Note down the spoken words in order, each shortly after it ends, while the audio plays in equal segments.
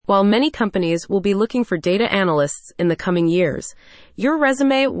While many companies will be looking for data analysts in the coming years, your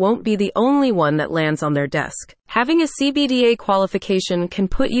resume won't be the only one that lands on their desk. Having a CBDA qualification can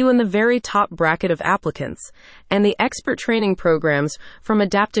put you in the very top bracket of applicants, and the expert training programs from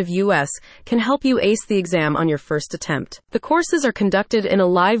Adaptive US can help you ace the exam on your first attempt. The courses are conducted in a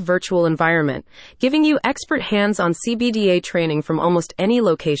live virtual environment, giving you expert hands-on CBDA training from almost any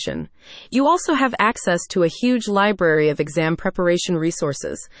location. You also have access to a huge library of exam preparation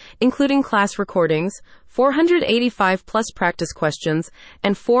resources, including class recordings, 485 plus practice questions,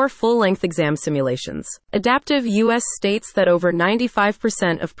 and 4 full-length exam simulations. Adaptive US states that over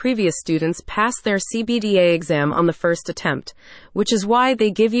 95% of previous students pass their CBDA exam on the first attempt, which is why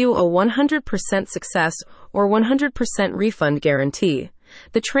they give you a 100% success or 100% refund guarantee.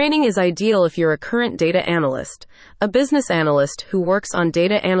 The training is ideal if you're a current data analyst, a business analyst who works on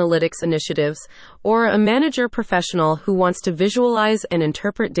data analytics initiatives, or a manager professional who wants to visualize and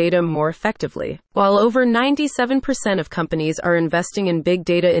interpret data more effectively. While over 97% of companies are investing in big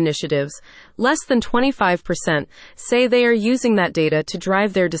data initiatives, less than 25% say they are using that data to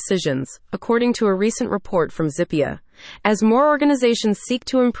drive their decisions, according to a recent report from Zippia. As more organizations seek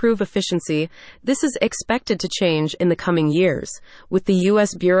to improve efficiency, this is expected to change in the coming years, with the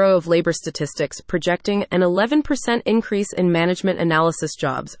U.S. Bureau of Labor Statistics projecting an 11% increase in management analysis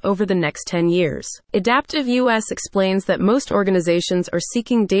jobs over the next 10 years. Adaptive US explains that most organizations are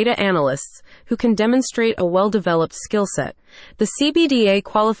seeking data analysts who can demonstrate a well-developed skill set. The CBDA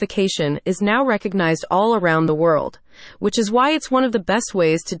qualification is now recognized all around the world, which is why it's one of the best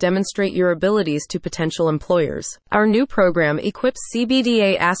ways to demonstrate your abilities to potential employers. Our new program equips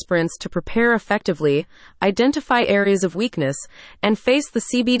CBDA aspirants to prepare effectively, identify areas of weakness, and face the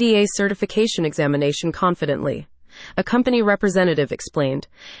CBDA certification examination confidently. A company representative explained,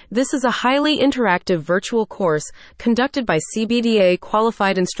 "This is a highly interactive virtual course conducted by CBDA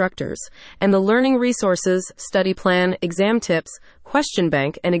qualified instructors, and the learning resources, study plan, exam tips, question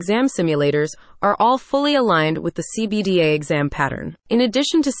bank, and exam simulators are all fully aligned with the CBDA exam pattern." In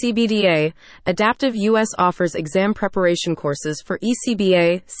addition to CBDA, Adaptive US offers exam preparation courses for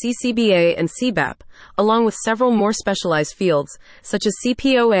ECBA, CCBA, and CBAP, along with several more specialized fields, such as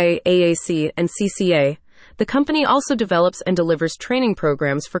CPOA, AAC, and CCA. The company also develops and delivers training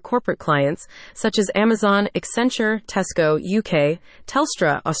programs for corporate clients such as Amazon, Accenture, Tesco, UK,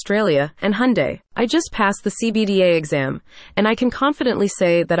 Telstra, Australia, and Hyundai. "I just passed the CBDA exam, and I can confidently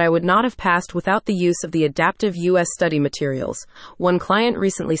say that I would not have passed without the use of the Adaptive US study materials," one client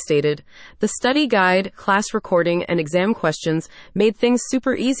recently stated. "The study guide, class recording, and exam questions made things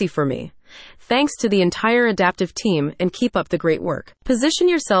super easy for me. Thanks to the entire Adaptive team, and keep up the great work." Position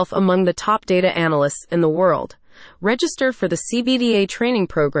yourself among the top data analysts in the world. Register for the CBDA training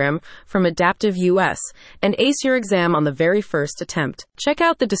program from Adaptive US and ace your exam on the very first attempt. Check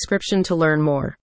out the description to learn more.